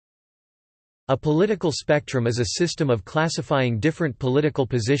A political spectrum is a system of classifying different political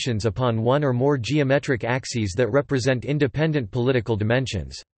positions upon one or more geometric axes that represent independent political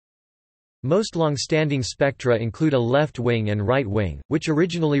dimensions. Most long-standing spectra include a left wing and right wing, which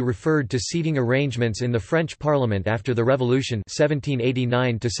originally referred to seating arrangements in the French Parliament after the Revolution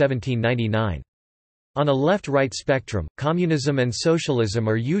 1789 to 1799. On a left-right spectrum, communism and socialism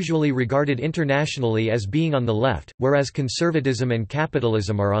are usually regarded internationally as being on the left, whereas conservatism and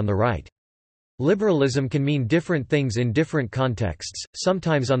capitalism are on the right. Liberalism can mean different things in different contexts,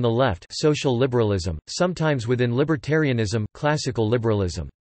 sometimes on the left, social liberalism, sometimes within libertarianism, classical liberalism.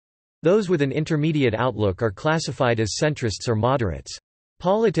 Those with an intermediate outlook are classified as centrists or moderates.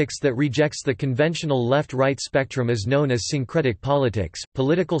 Politics that rejects the conventional left-right spectrum is known as syncretic politics.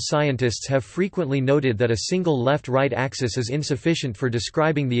 Political scientists have frequently noted that a single left-right axis is insufficient for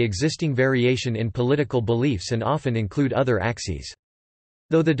describing the existing variation in political beliefs and often include other axes.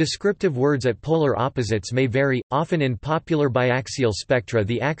 Though the descriptive words at polar opposites may vary, often in popular biaxial spectra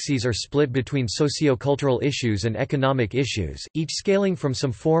the axes are split between sociocultural issues and economic issues, each scaling from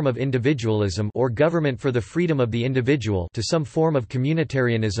some form of individualism or government for the freedom of the individual to some form of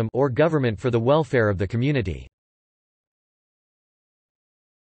communitarianism or government for the welfare of the community.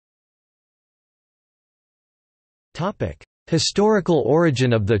 Historical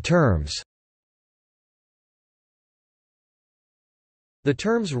origin of the terms. The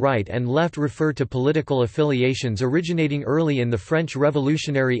terms right and left refer to political affiliations originating early in the French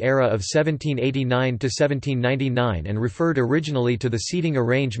Revolutionary era of 1789 to 1799 and referred originally to the seating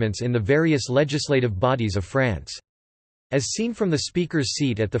arrangements in the various legislative bodies of France. As seen from the speaker's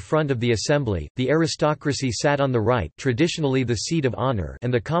seat at the front of the assembly, the aristocracy sat on the right, traditionally the seat of honor,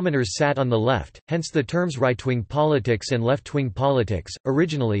 and the commoners sat on the left, hence the terms right-wing politics and left-wing politics.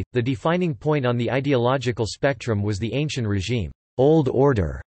 Originally, the defining point on the ideological spectrum was the ancient regime. Old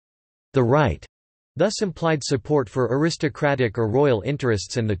order. The right thus implied support for aristocratic or royal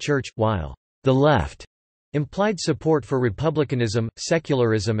interests and the church, while the left implied support for republicanism,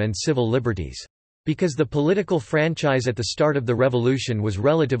 secularism and civil liberties. Because the political franchise at the start of the revolution was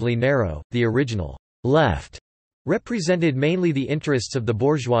relatively narrow, the original left represented mainly the interests of the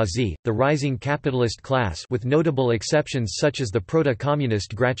bourgeoisie, the rising capitalist class with notable exceptions such as the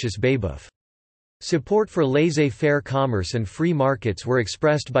proto-communist Gracchus Babeuf. Support for laissez-faire commerce and free markets were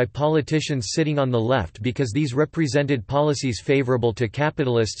expressed by politicians sitting on the left because these represented policies favorable to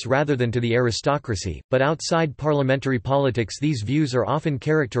capitalists rather than to the aristocracy, but outside parliamentary politics these views are often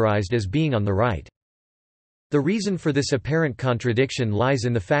characterized as being on the right. The reason for this apparent contradiction lies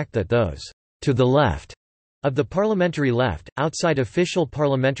in the fact that those to the left of the parliamentary left, outside official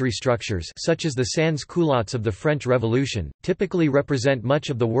parliamentary structures such as the sans-culottes of the French Revolution, typically represent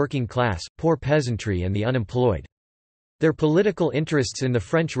much of the working class, poor peasantry and the unemployed. Their political interests in the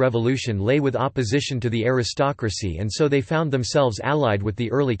French Revolution lay with opposition to the aristocracy and so they found themselves allied with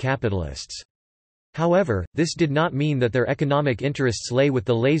the early capitalists. However, this did not mean that their economic interests lay with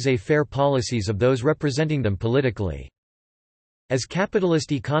the laissez-faire policies of those representing them politically. As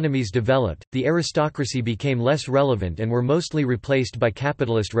capitalist economies developed, the aristocracy became less relevant and were mostly replaced by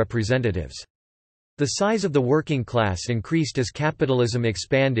capitalist representatives. The size of the working class increased as capitalism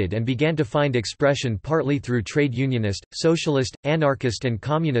expanded and began to find expression partly through trade unionist, socialist, anarchist and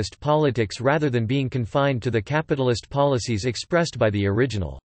communist politics rather than being confined to the capitalist policies expressed by the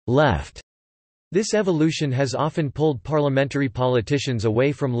original left. This evolution has often pulled parliamentary politicians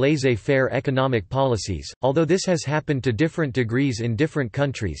away from laissez-faire economic policies, although this has happened to different degrees in different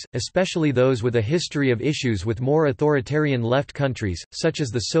countries, especially those with a history of issues with more authoritarian left countries, such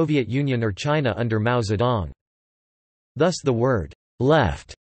as the Soviet Union or China under Mao Zedong. Thus the word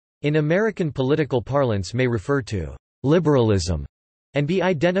left in American political parlance may refer to liberalism and be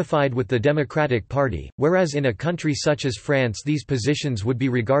identified with the Democratic Party, whereas in a country such as France these positions would be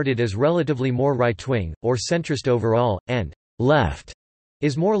regarded as relatively more right-wing, or centrist overall, and «left»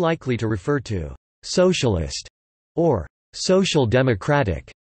 is more likely to refer to «socialist» or «social democratic»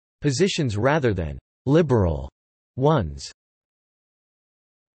 positions rather than «liberal» ones.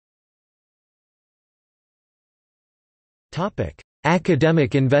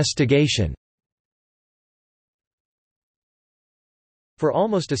 Academic investigation. For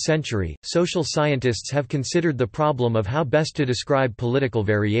almost a century, social scientists have considered the problem of how best to describe political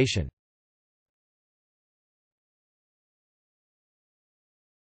variation.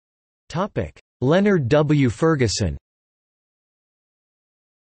 Leonard W. Ferguson.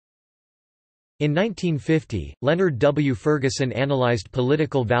 In 1950, Leonard W. Ferguson analyzed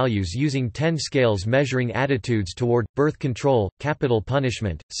political values using 10 scales measuring attitudes toward, birth control, capital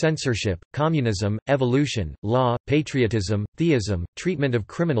punishment, censorship, communism, evolution, law, patriotism, theism, treatment of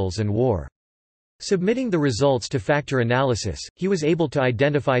criminals and war. Submitting the results to factor analysis, he was able to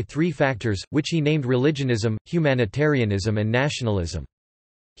identify 3 factors, which he named religionism, humanitarianism and nationalism.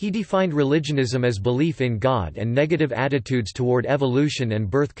 He defined religionism as belief in God and negative attitudes toward evolution and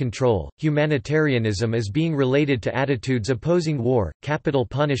birth control, humanitarianism as being related to attitudes opposing war, capital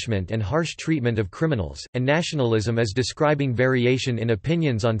punishment and harsh treatment of criminals, and nationalism as describing variation in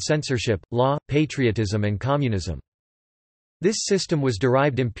opinions on censorship, law, patriotism and communism. This system was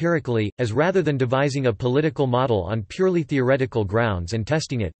derived empirically, as rather than devising a political model on purely theoretical grounds and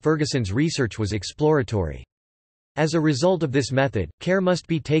testing it, Ferguson's research was exploratory. As a result of this method, care must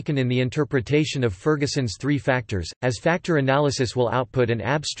be taken in the interpretation of Ferguson's 3 factors, as factor analysis will output an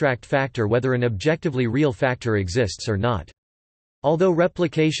abstract factor whether an objectively real factor exists or not. Although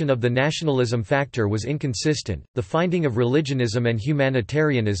replication of the nationalism factor was inconsistent, the finding of religionism and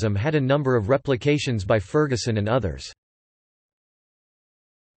humanitarianism had a number of replications by Ferguson and others.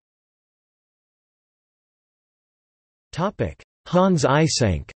 Hans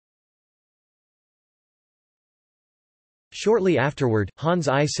Eysenck. Shortly afterward, Hans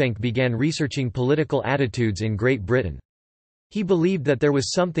Eysenck began researching political attitudes in Great Britain. He believed that there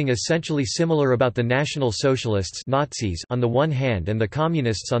was something essentially similar about the National Socialists Nazis on the one hand and the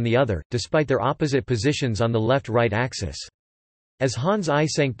Communists on the other, despite their opposite positions on the left-right axis. As Hans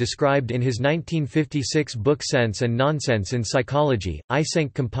Eysenck described in his 1956 book Sense and Nonsense in Psychology,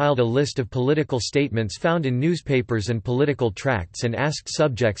 Eysenck compiled a list of political statements found in newspapers and political tracts and asked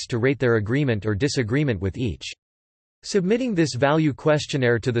subjects to rate their agreement or disagreement with each. Submitting this value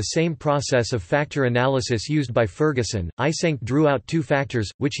questionnaire to the same process of factor analysis used by Ferguson, Eysenck drew out 2 factors,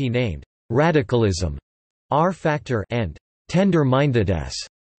 which he named radicalism, R factor, and tender-mindedness,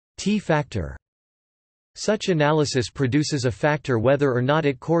 T factor. Such analysis produces a factor whether or not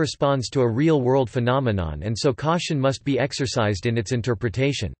it corresponds to a real-world phenomenon, and so caution must be exercised in its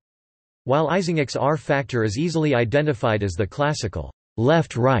interpretation. While Eysenck's R factor is easily identified as the classical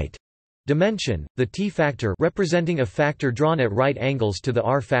left-right dimension, the T factor, representing a factor drawn at right angles to the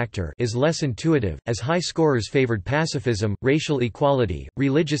R factor, is less intuitive, as high scorers favored pacifism, racial equality,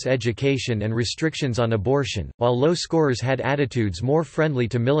 religious education and restrictions on abortion, while low scorers had attitudes more friendly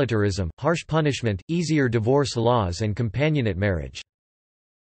to militarism, harsh punishment, easier divorce laws and companionate marriage.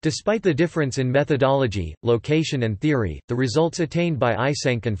 Despite the difference in methodology, location and theory, the results attained by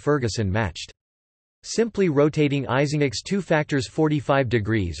Eysenck and Ferguson matched. Simply rotating Eysenck's 2 factors 45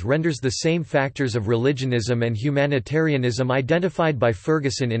 degrees renders the same factors of religionism and humanitarianism identified by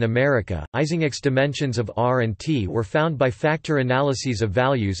Ferguson in America. Eysenck's dimensions of R and T were found by factor analyses of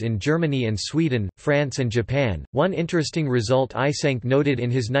values in Germany and Sweden, France and Japan. One interesting result Eysenck noted in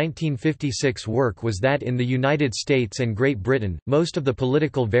his 1956 work was that in the United States and Great Britain, most of the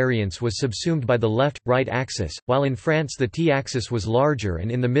political variance was subsumed by the left-right axis, while in France the T-axis was larger and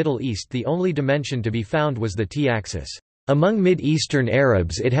in the Middle East the only dimension to be found was the T-axis. Among Mid-Eastern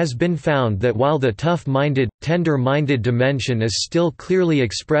Arabs it has been found that while the tough-minded, tender-minded dimension is still clearly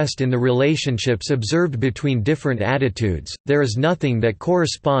expressed in the relationships observed between different attitudes, there is nothing that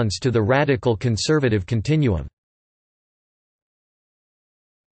corresponds to the radical conservative continuum.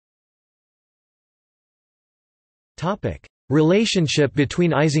 Relationship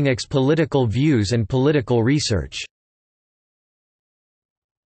between Eysenck's political views and political research.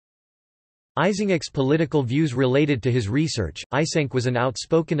 Eysenck's political views related to his research. Eysenck was an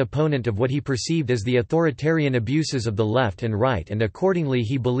outspoken opponent of what he perceived as the authoritarian abuses of the left and right, and accordingly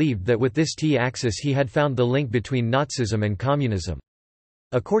he believed that with this T-axis he had found the link between Nazism and communism.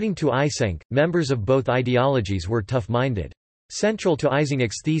 According to Eysenck, members of both ideologies were tough-minded. Central to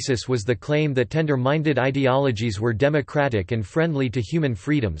Eysenck's thesis was the claim that tender-minded ideologies were democratic and friendly to human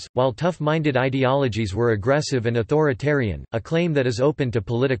freedoms, while tough-minded ideologies were aggressive and authoritarian, a claim that is open to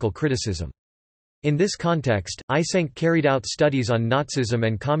political criticism. In this context, Eysenck carried out studies on Nazism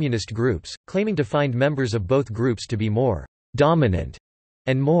and communist groups, claiming to find members of both groups to be more dominant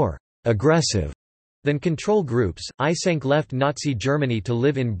and more aggressive than control groups. Eysenck left Nazi Germany to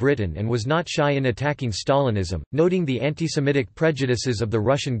live in Britain and was not shy in attacking Stalinism, noting the anti-Semitic prejudices of the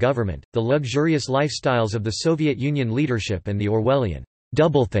Russian government, the luxurious lifestyles of the Soviet Union leadership and the Orwellian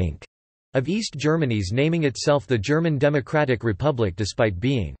doublethink of East Germany's naming itself the German Democratic Republic despite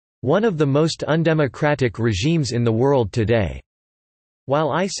being one of the most undemocratic regimes in the world today. While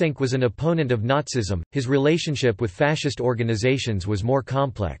Eysenck was an opponent of Nazism, his relationship with fascist organizations was more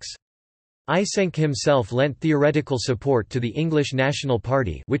complex. Eysenck himself lent theoretical support to the English National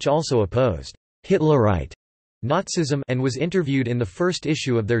Party, which also opposed Hitlerite Nazism, and was interviewed in the first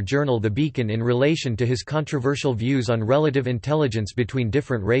issue of their journal The Beacon in relation to his controversial views on relative intelligence between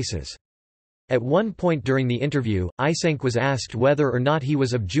different races. At one point during the interview, Eysenck was asked whether or not he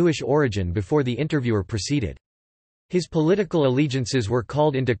was of Jewish origin before the interviewer proceeded. His political allegiances were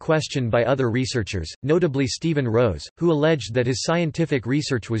called into question by other researchers, notably Stephen Rose, who alleged that his scientific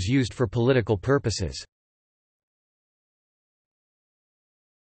research was used for political purposes.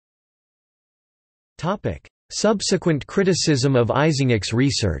 Subsequent criticism of Eysenck's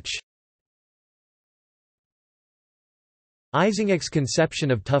research. Eysenck's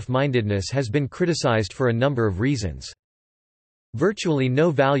conception of tough-mindedness has been criticized for a number of reasons. Virtually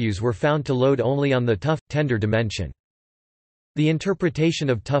no values were found to load only on the tough, tender dimension. The interpretation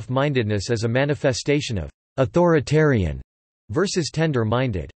of tough-mindedness as a manifestation of authoritarian versus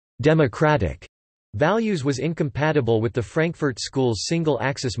tender-minded, democratic values was incompatible with the Frankfurt School's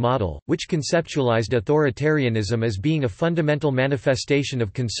single-axis model, which conceptualized authoritarianism as being a fundamental manifestation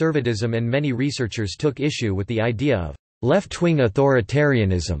of conservatism, and many researchers took issue with the idea of left-wing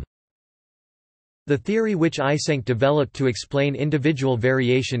authoritarianism. The theory which Eysenck developed to explain individual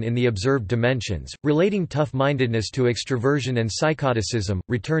variation in the observed dimensions, relating tough-mindedness to extroversion and psychoticism,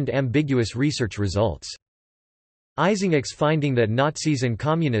 returned ambiguous research results. Eysenck's finding that Nazis and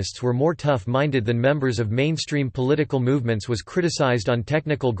communists were more tough-minded than members of mainstream political movements was criticized on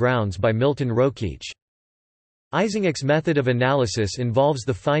technical grounds by Milton Rokeach. Eysenck's method of analysis involves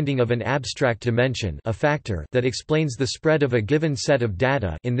the finding of an abstract dimension, a factor, that explains the spread of a given set of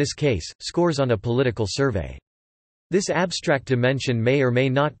data, in this case, scores on a political survey. This abstract dimension may or may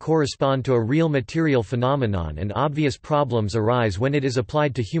not correspond to a real material phenomenon, and obvious problems arise when it is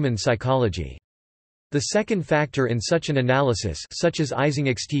applied to human psychology. The second factor in such an analysis, such as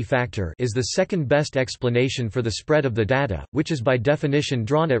Eysenck's T-factor, is the second best explanation for the spread of the data, which is by definition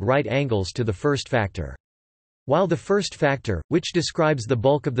drawn at right angles to the first factor. While the first factor, which describes the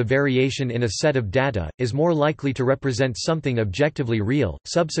bulk of the variation in a set of data, is more likely to represent something objectively real,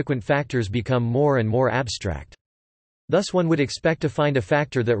 subsequent factors become more and more abstract. Thus one would expect to find a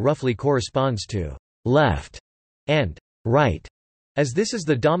factor that roughly corresponds to left and right, as this is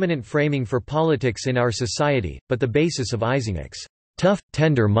the dominant framing for politics in our society, but the basis of Eysenck's tough,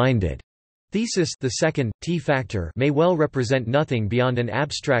 tender-minded thesis, the second, T-factor, may well represent nothing beyond an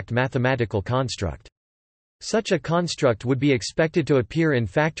abstract mathematical construct. Such a construct would be expected to appear in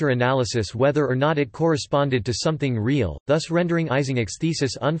factor analysis whether or not it corresponded to something real, thus rendering Eysenck's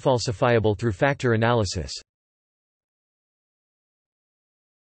thesis unfalsifiable through factor analysis.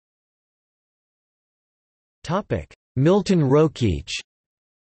 Milton Rokeach.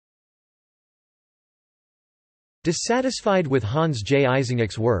 Dissatisfied with Hans J.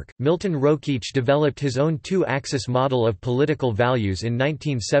 Eysenck's work, Milton Rokeach developed his own two-axis model of political values in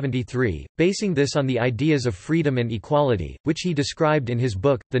 1973, basing this on the ideas of freedom and equality, which he described in his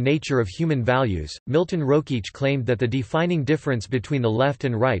book, The Nature of Human Values. Milton Rokeach claimed that the defining difference between the left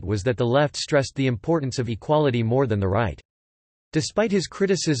and right was that the left stressed the importance of equality more than the right. Despite his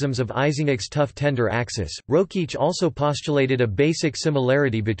criticisms of Eysenck's tough tender axis, Rokeach also postulated a basic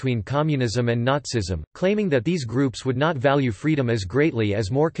similarity between communism and Nazism, claiming that these groups would not value freedom as greatly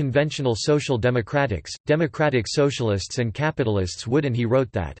as more conventional social democratic socialists and capitalists would, and he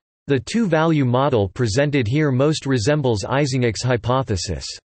wrote that, "The two-value model presented here most resembles Eysenck's hypothesis."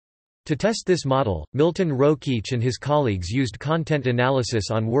 To test this model, Milton Rokeach and his colleagues used content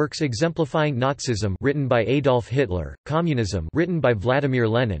analysis on works exemplifying Nazism written by Adolf Hitler, communism written by Vladimir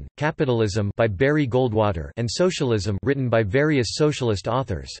Lenin, capitalism by Barry Goldwater, and socialism written by various socialist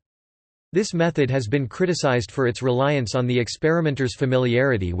authors. This method has been criticized for its reliance on the experimenter's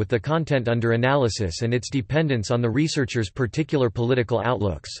familiarity with the content under analysis and its dependence on the researcher's particular political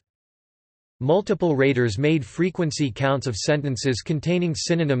outlooks. Multiple raters made frequency counts of sentences containing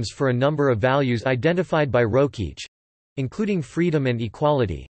synonyms for a number of values identified by Rokeach, including freedom and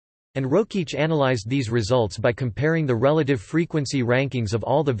equality, and Rokeach analyzed these results by comparing the relative frequency rankings of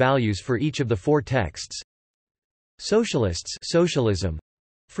all the values for each of the four texts. Socialists, socialism,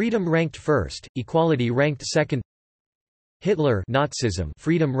 freedom ranked first, equality ranked second. Hitler, Nazism,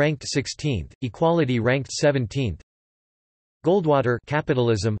 freedom ranked 16th, equality ranked 17th. Goldwater,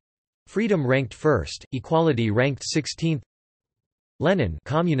 capitalism, freedom ranked first, equality ranked 16th. Lenin,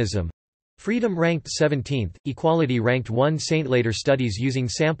 communism, freedom ranked 17th, equality ranked 1. Later studies using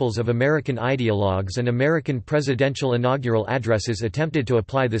samples of American ideologues and American presidential inaugural addresses attempted to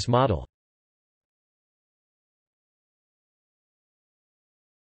apply this model.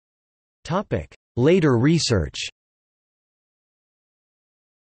 Later research.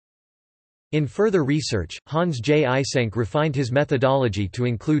 In further research, Hans J. Eysenck refined his methodology to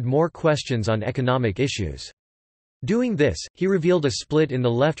include more questions on economic issues. Doing this, he revealed a split in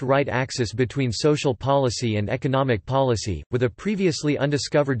the left-right axis between social policy and economic policy, with a previously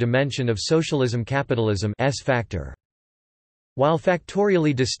undiscovered dimension of socialism-capitalism S-factor. While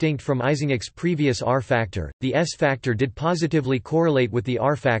factorially distinct from Eysenck's previous R-factor, the S-factor did positively correlate with the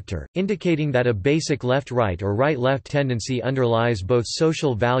R-factor, indicating that a basic left-right or right-left tendency underlies both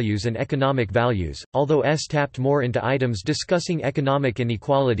social values and economic values, although S tapped more into items discussing economic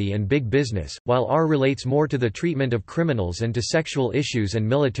inequality and big business, while R relates more to the treatment of criminals and to sexual issues and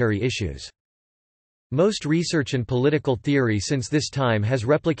military issues. Most research and political theory since this time has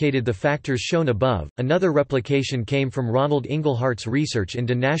replicated the factors shown above. Another replication came from Ronald Inglehart's research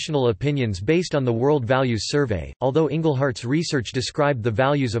into national opinions based on the World Values Survey, although Inglehart's research described the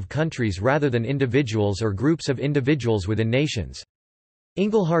values of countries rather than individuals or groups of individuals within nations.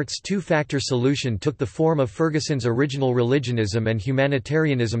 Inglehart's two-factor solution took the form of Ferguson's original religionism and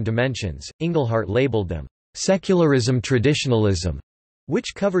humanitarianism dimensions. Inglehart labeled them secularism-traditionalism,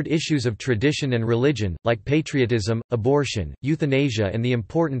 which covered issues of tradition and religion, like patriotism, abortion, euthanasia and the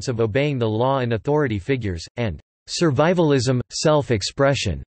importance of obeying the law and authority figures, and survivalism,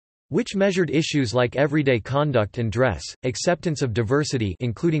 self-expression, which measured issues like everyday conduct and dress, acceptance of diversity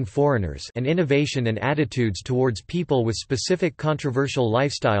including foreigners, and innovation and attitudes towards people with specific controversial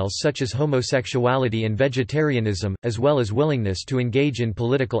lifestyles such as homosexuality and vegetarianism, as well as willingness to engage in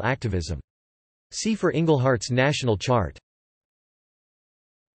political activism. See for Inglehart's national chart.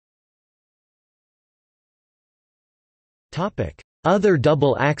 Other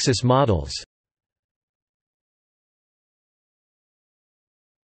double-axis models.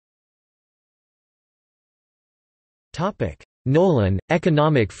 Nolan,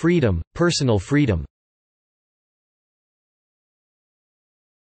 economic freedom, personal freedom.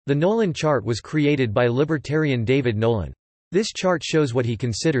 The Nolan chart was created by libertarian David Nolan. This chart shows what he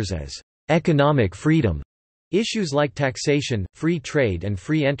considers as economic freedom. Issues like taxation, free trade and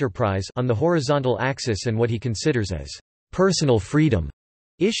free enterprise on the horizontal axis and what he considers as personal freedom.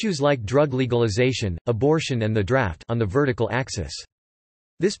 Issues like drug legalization, abortion and the draft on the vertical axis.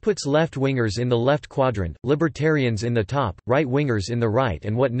 This puts left-wingers in the left quadrant, libertarians in the top, right-wingers in the right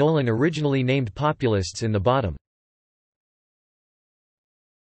and what Nolan originally named populists in the bottom.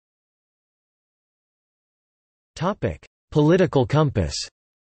 Political compass.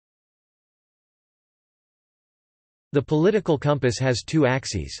 The political compass has two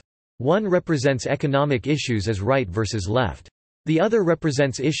axes. One represents economic issues as right versus left. The other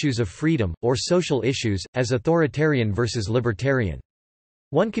represents issues of freedom, or social issues, as authoritarian versus libertarian.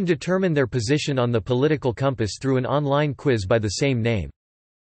 One can determine their position on the political compass through an online quiz by the same name.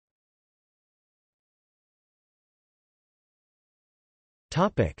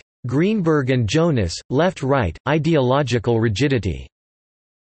 Greenberg and Jonas, left-right, ideological rigidity.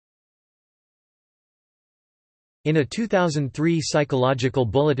 In a 2003 Psychological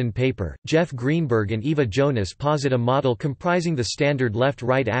Bulletin paper, Jeff Greenberg and Eva Jonas posit a model comprising the standard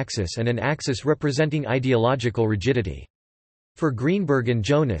left-right axis and an axis representing ideological rigidity. For Greenberg and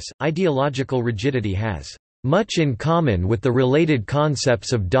Jonas, ideological rigidity has much in common with the related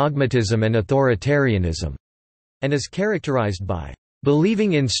concepts of dogmatism and authoritarianism, and is characterized by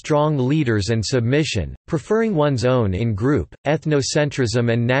believing in strong leaders and submission, preferring one's own in-group,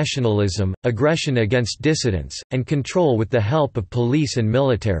 ethnocentrism and nationalism, aggression against dissidents, and control with the help of police and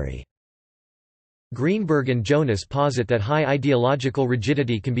military." Greenberg and Jonas posit that high ideological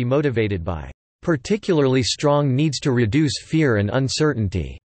rigidity can be motivated by particularly strong needs to reduce fear and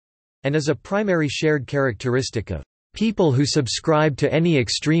uncertainty, and is a primary shared characteristic of people who subscribe to any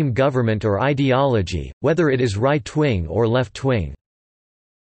extreme government or ideology, whether it is right-wing or left-wing.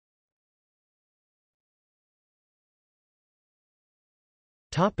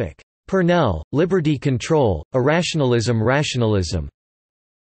 Pournelle, liberty control, irrationalism rationalism.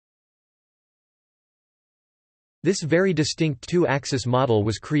 This very distinct two-axis model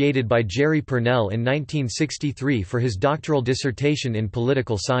was created by Jerry Pournelle in 1963 for his doctoral dissertation in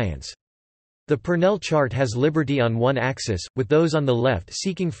political science. The Pournelle chart has liberty on one axis, with those on the left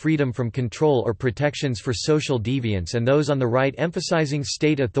seeking freedom from control or protections for social deviance and those on the right emphasizing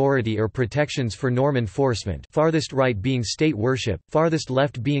state authority or protections for norm enforcement, farthest right being state worship, farthest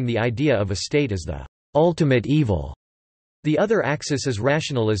left being the idea of a state as the ultimate evil. The other axis is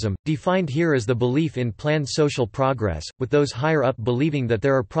rationalism, defined here as the belief in planned social progress, with those higher up believing that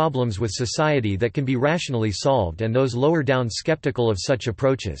there are problems with society that can be rationally solved and those lower down skeptical of such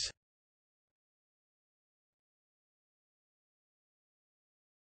approaches.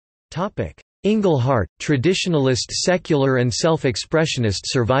 Inglehart, traditionalist secular and self-expressionist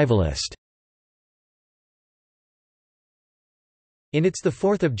survivalist. In its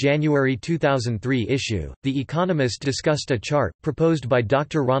 4 January 2003 issue, The Economist discussed a chart, proposed by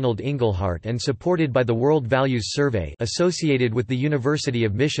Dr. Ronald Inglehart and supported by the World Values Survey associated with the University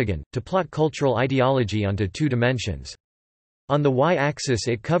of Michigan, to plot cultural ideology onto 2 dimensions. On the y-axis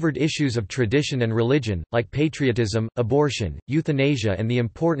it covered issues of tradition and religion, like patriotism, abortion, euthanasia and the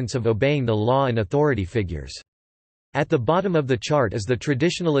importance of obeying the law and authority figures. At the bottom of the chart is the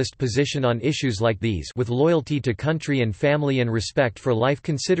traditionalist position on issues like these, with loyalty to country and family and respect for life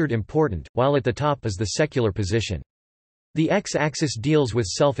considered important, while at the top is the secular position. The x-axis deals with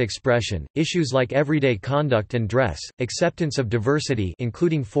self-expression, issues like everyday conduct and dress, acceptance of diversity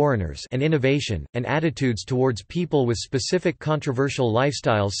including foreigners and innovation, and attitudes towards people with specific controversial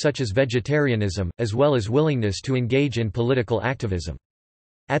lifestyles such as vegetarianism, as well as willingness to engage in political activism.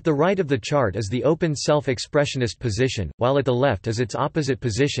 At the right of the chart is the open self-expressionist position, while at the left is its opposite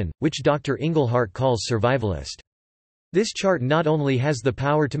position, which Dr. Inglehart calls survivalist. This chart not only has the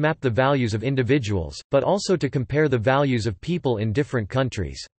power to map the values of individuals, but also to compare the values of people in different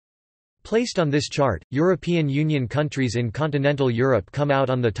countries. Placed on this chart, European Union countries in continental Europe come out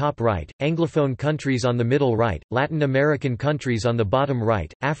on the top right, Anglophone countries on the middle right, Latin American countries on the bottom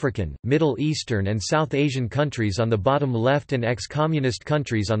right, African, Middle Eastern and South Asian countries on the bottom left and ex-communist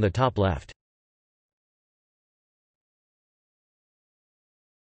countries on the top left.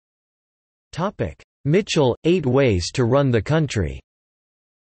 Mitchell, 8 Ways to Run the Country.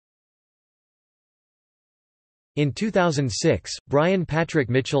 In 2006, Brian Patrick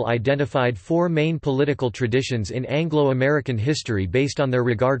Mitchell identified 4 main political traditions in Anglo-American history based on their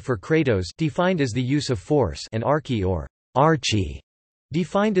regard for kratos, defined as the use of force, and archy or archy,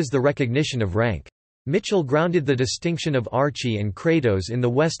 defined as the recognition of rank. Mitchell grounded the distinction of archy and kratos in the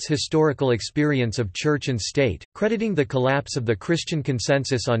West's historical experience of church and state, crediting the collapse of the Christian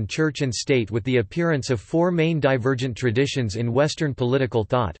consensus on church and state with the appearance of 4 main divergent traditions in Western political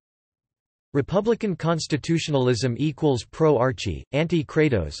thought. Republican constitutionalism equals pro-archy,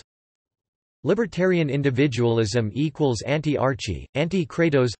 anti-kratos. Libertarian individualism equals anti-archy,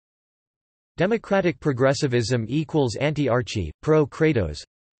 anti-kratos. Democratic progressivism equals anti-archy, pro-kratos.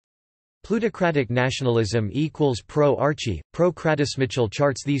 Plutocratic nationalism equals pro-archy, pro-kratos. Mitchell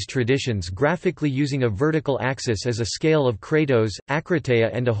charts these traditions graphically using a vertical axis as a scale of kratos, akrateia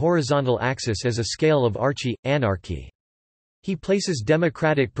and a horizontal axis as a scale of archy, anarchy. He places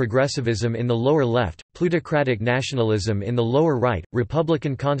democratic progressivism in the lower left, plutocratic nationalism in the lower right,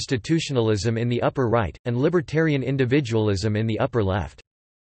 republican constitutionalism in the upper right, and libertarian individualism in the upper left.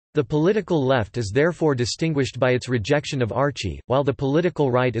 The political left is therefore distinguished by its rejection of archy, while the political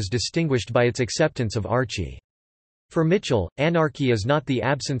right is distinguished by its acceptance of archy. For Mitchell, anarchy is not the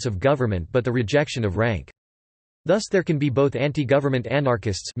absence of government but the rejection of rank. Thus there can be both anti-government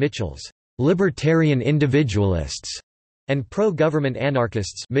anarchists, Mitchell's libertarian individualists, and pro-government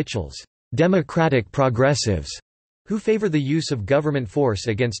anarchists, Mitchell's democratic progressives, who favor the use of government force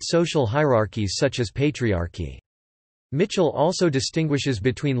against social hierarchies such as patriarchy. Mitchell also distinguishes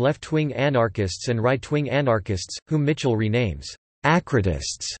between left-wing anarchists and right-wing anarchists, whom Mitchell renames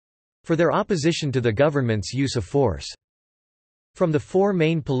akratists, for their opposition to the government's use of force. From the 4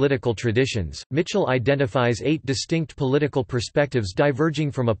 main political traditions, Mitchell identifies 8 distinct political perspectives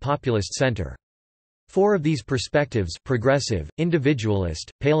diverging from a populist center. 4 of these perspectives, progressive, individualist,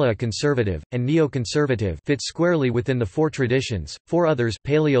 paleo-conservative, and neoconservative, fit squarely within the 4 traditions. 4 others,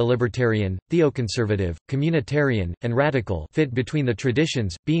 paleo-libertarian, theoconservative, communitarian, and radical, fit between the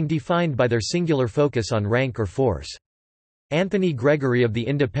traditions, being defined by their singular focus on rank or force. Anthony Gregory of the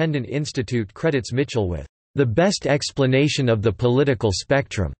Independent Institute credits Mitchell with the best explanation of the political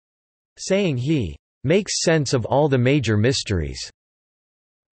spectrum, saying he makes sense of all the major mysteries.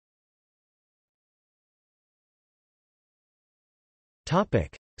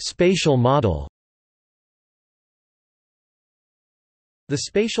 Spatial model. The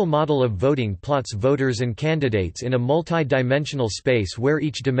spatial model of voting plots voters and candidates in a multi-dimensional space where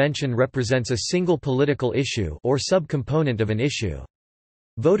each dimension represents a single political issue or subcomponent of an issue.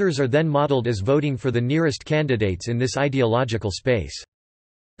 Voters are then modeled as voting for the nearest candidates in this ideological space.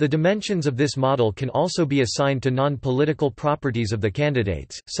 The dimensions of this model can also be assigned to non-political properties of the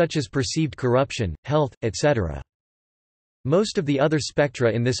candidates, such as perceived corruption, health, etc. Most of the other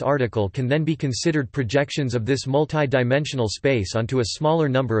spectra in this article can then be considered projections of this multi-dimensional space onto a smaller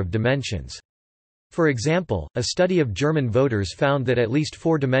number of dimensions. For example, a study of German voters found that at least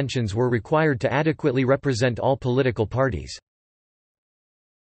 4 dimensions were required to adequately represent all political parties.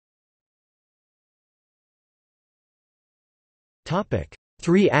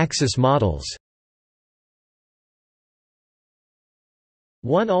 Three-axis models.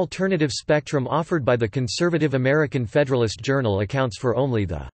 One alternative spectrum offered by the conservative American Federalist Journal accounts for only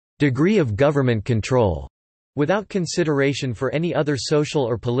the degree of government control, without consideration for any other social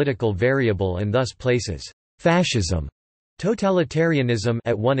or political variable, and thus places fascism, totalitarianism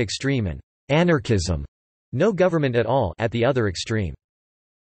at one extreme and anarchism, no government at all, at the other extreme.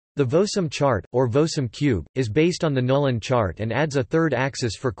 The Vossum chart, or Vossum cube, is based on the Nolan chart and adds a third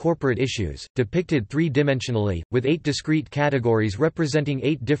axis for corporate issues, depicted three-dimensionally, with 8 discrete categories representing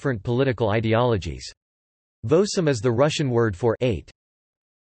 8 different political ideologies. Vossum is the Russian word for 8.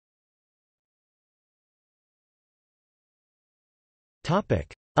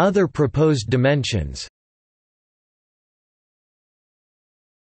 Other proposed dimensions.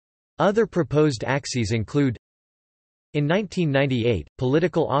 Other proposed axes include: in 1998,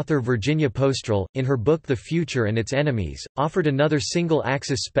 political author Virginia Postrel, in her book The Future and Its Enemies, offered another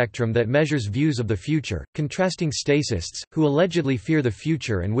single-axis spectrum that measures views of the future, contrasting statists, who allegedly fear the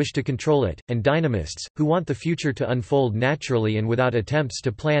future and wish to control it, and dynamists, who want the future to unfold naturally and without attempts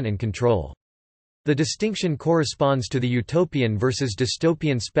to plan and control. The distinction corresponds to the utopian versus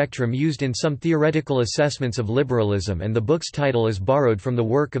dystopian spectrum used in some theoretical assessments of liberalism, and the book's title is borrowed from the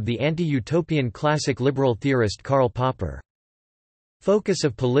work of the anti-utopian classic liberal theorist Karl Popper. Focus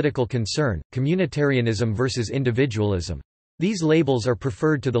of political concern, communitarianism versus individualism. These labels are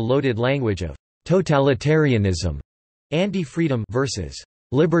preferred to the loaded language of totalitarianism, anti-freedom versus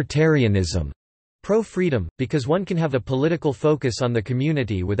libertarianism, pro-freedom, because one can have a political focus on the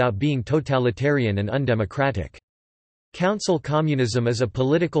community without being totalitarian and undemocratic. Council communism is a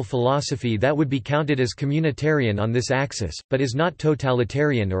political philosophy that would be counted as communitarian on this axis, but is not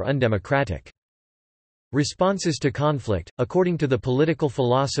totalitarian or undemocratic. Responses to conflict. According to the political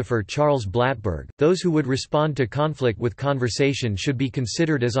philosopher Charles Blattberg, those who would respond to conflict with conversation should be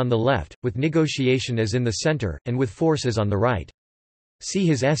considered as on the left, with negotiation as in the center, and with force as on the right. See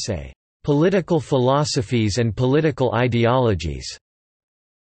his essay, Political Philosophies and Political Ideologies.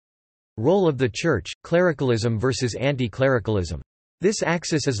 Role of the Church, clericalism versus anti-clericalism. This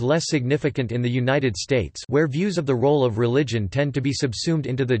axis is less significant in the United States, where views of the role of religion tend to be subsumed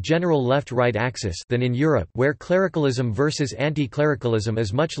into the general left-right axis, than in Europe, where clericalism versus anti-clericalism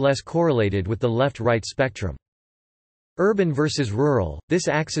is much less correlated with the left-right spectrum. Urban versus rural. This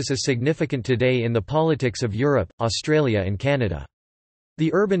axis is significant today in the politics of Europe, Australia and Canada.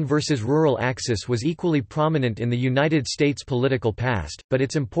 The urban versus rural axis was equally prominent in the United States political past, but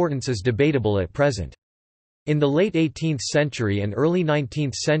its importance is debatable at present. In the late 18th century and early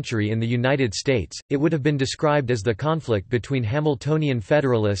 19th century in the United States, it would have been described as the conflict between Hamiltonian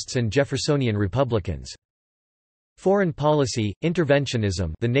Federalists and Jeffersonian Republicans. Foreign policy,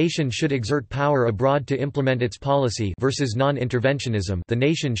 interventionism, the nation should exert power abroad to implement its policy, versus non-interventionism, the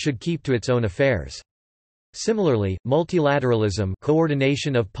nation should keep to its own affairs. Similarly, multilateralism,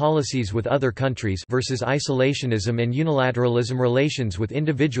 coordination of policies with other countries, versus isolationism and unilateralism, relations with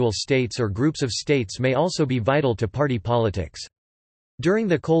individual states or groups of states may also be vital to party politics. During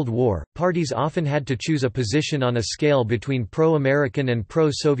the Cold War, parties often had to choose a position on a scale between pro-American and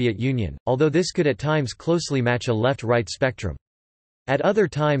pro-Soviet Union, although this could at times closely match a left-right spectrum. At other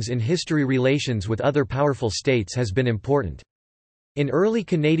times in history, relations with other powerful states has been important. In early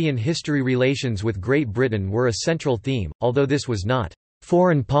Canadian history, relations with Great Britain were a central theme, although this was not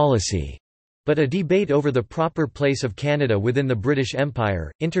foreign policy, but a debate over the proper place of Canada within the British Empire.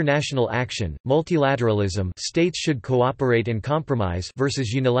 International action, multilateralism, states should cooperate and compromise,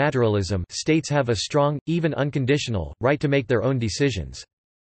 versus unilateralism, states have a strong, even unconditional, right to make their own decisions.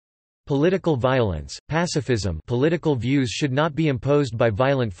 Political violence, pacifism, political views should not be imposed by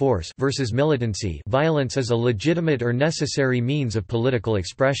violent force, versus militancy, violence is a legitimate or necessary means of political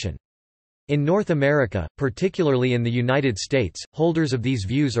expression. In North America, particularly in the United States, holders of these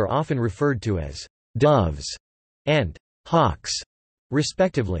views are often referred to as doves and hawks,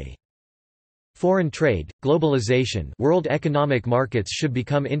 respectively. Foreign trade, globalization, world economic markets should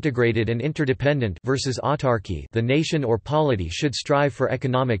become integrated and interdependent, versus autarky, the nation or polity should strive for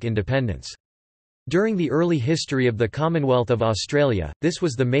economic independence. During the early history of the Commonwealth of Australia, this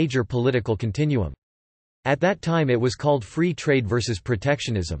was the major political continuum. At that time it was called free trade versus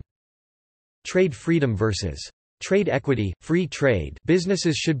protectionism. Trade freedom versus trade equity, free trade,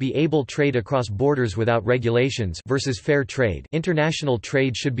 businesses should be able to trade across borders without regulations, versus fair trade, international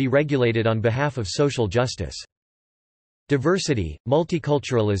trade should be regulated on behalf of social justice. Diversity,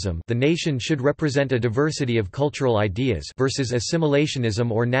 multiculturalism, the nation should represent a diversity of cultural ideas, versus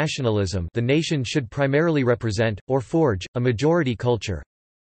assimilationism or nationalism, the nation should primarily represent, or forge, a majority culture.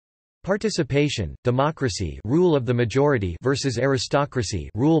 Participation, democracy, rule of the majority versus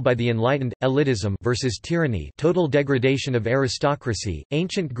aristocracy, rule by the enlightened, elitism versus tyranny, total degradation of aristocracy.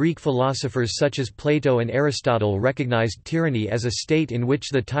 Ancient Greek philosophers such as Plato and Aristotle recognized tyranny as a state in which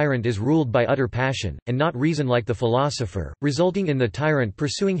the tyrant is ruled by utter passion, and not reason like the philosopher, resulting in the tyrant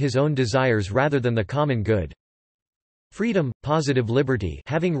pursuing his own desires rather than the common good. Freedom, positive liberty,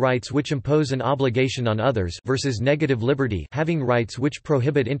 having rights which impose an obligation on others versus negative liberty, having rights which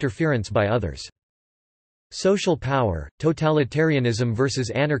prohibit interference by others. Social power, totalitarianism versus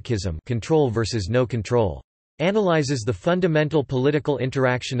anarchism, control versus no control. Analyzes the fundamental political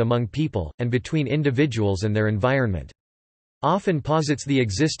interaction among people, and between individuals and their environment. Often posits the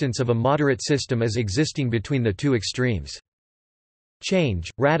existence of a moderate system as existing between the two extremes. Change,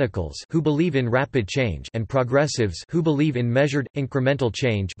 radicals who believe in rapid change and progressives who believe in measured, incremental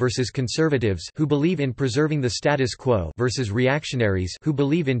change versus conservatives who believe in preserving the status quo versus reactionaries who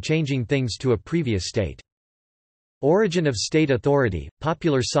believe in changing things to a previous state. Origin of state authority,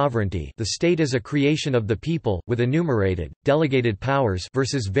 popular sovereignty, the state as a creation of the people, with enumerated, delegated powers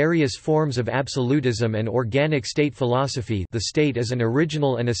versus various forms of absolutism and organic state philosophy, the state as an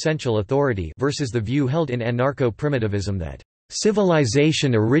original and essential authority versus the view held in anarcho-primitivism that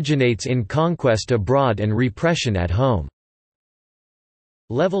civilization originates in conquest abroad and repression at home.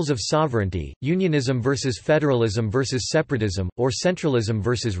 Levels of sovereignty, unionism versus federalism versus separatism, or centralism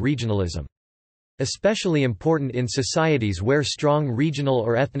versus regionalism. Especially important in societies where strong regional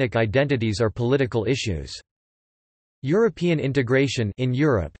or ethnic identities are political issues. European integration in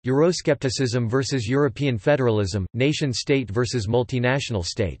Europe, Euroscepticism versus European federalism, nation-state versus multinational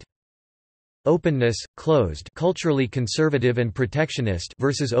state. Openness, closed, culturally conservative and protectionist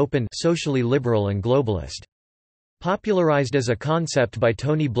versus open, socially liberal and globalist. Popularized as a concept by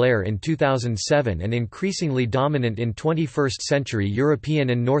Tony Blair in 2007 and increasingly dominant in 21st-century European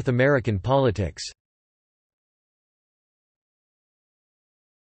and North American politics.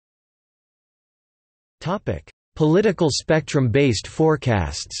 Topic: Political spectrum-based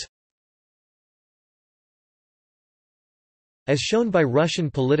forecasts. As shown by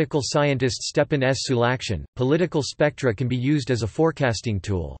Russian political scientist Stepan S. Sulakshin, political spectra can be used as a forecasting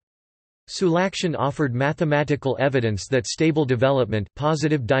tool. Sulakshin offered mathematical evidence that stable development,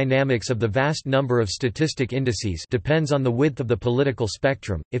 positive dynamics of the vast number of statistic indices, depends on the width of the political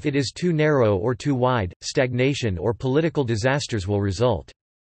spectrum. If it is too narrow or too wide, stagnation or political disasters will result.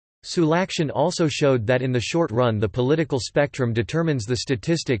 Sulakshin also showed that in the short run the political spectrum determines the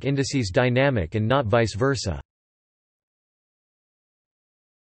statistic indices' dynamic and not vice versa.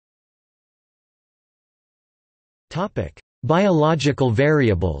 Biological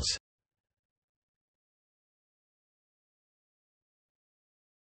variables.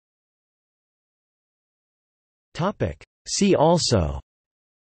 See also: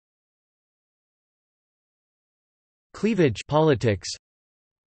 Cleavage politics,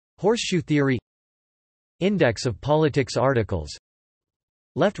 Horseshoe theory, Index of politics articles,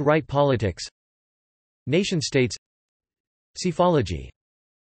 Left-right politics, Nation-states, Psephology.